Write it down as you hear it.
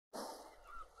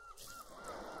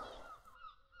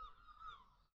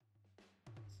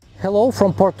Hello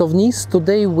from Port of Nice.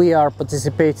 Today we are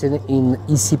participating in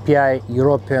ECPY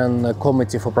European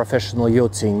Committee for Professional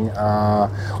Yachting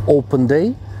Open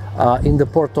Day. In the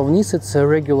Port of Nice, it's a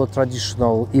regular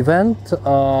traditional event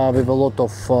with a lot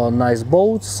of nice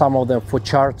boats, some of them for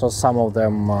charter, some of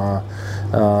them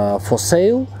for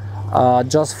sale.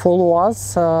 Just follow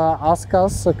us, ask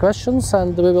us questions,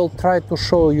 and we will try to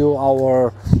show you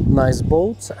our nice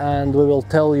boats, and we will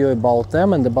tell you about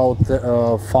them and about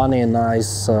funny and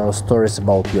nice stories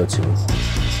about yachting.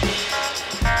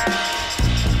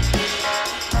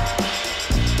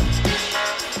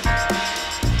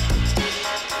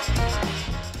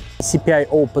 ECPY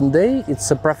Open Day,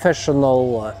 it's a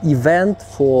professional event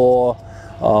for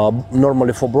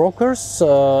normally for brokers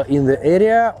in the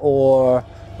area or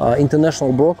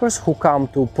international brokers who come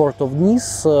to Port of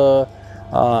Nice.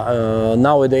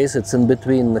 Nowadays it's in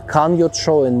between the Cannes Yacht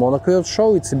Show and Monaco Yacht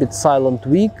Show. It's a bit silent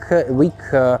week,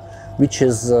 which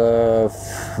is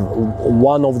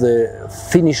one of the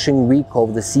finishing week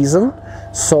of the season.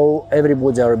 So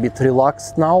everybody are a bit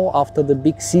relaxed now after the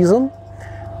big season.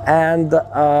 And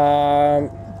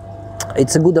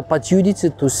it's a good opportunity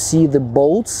to see the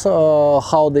boats,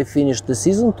 how they finished the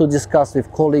season, to discuss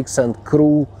with colleagues and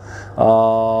crew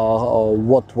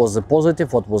what was the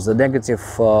positive, what was the negative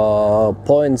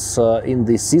points in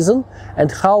this season,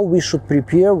 and how we should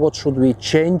prepare, what should we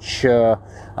change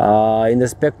in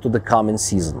respect to the coming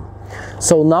season.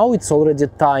 So now it's already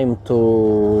time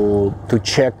to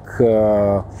check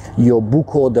your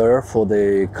book order for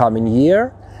the coming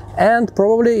year. And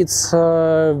probably it's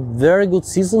a very good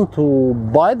season to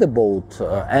buy the boat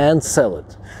and sell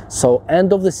it. So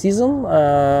end of the season,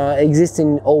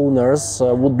 existing owners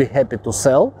would be happy to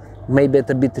sell, maybe at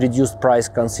a bit reduced price,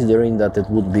 considering that it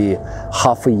would be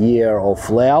half a year of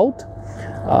layout.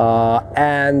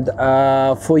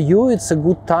 For you, it's a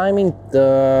good timing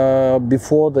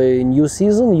before the new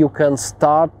season. You can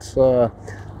start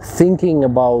thinking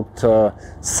about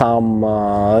some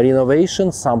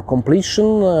renovation, some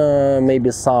completion, maybe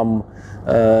some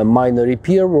minor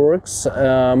repair works,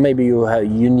 maybe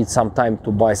you need some time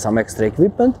to buy some extra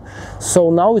equipment.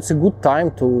 So now it's a good time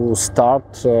to start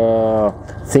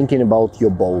thinking about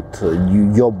your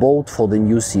boat for the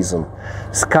new season.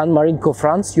 Scan Marinco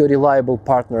France, your reliable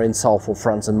partner in south of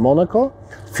France and Monaco.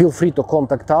 Feel free to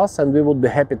contact us and we would be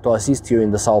happy to assist you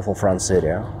in the south of France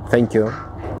area. Thank you.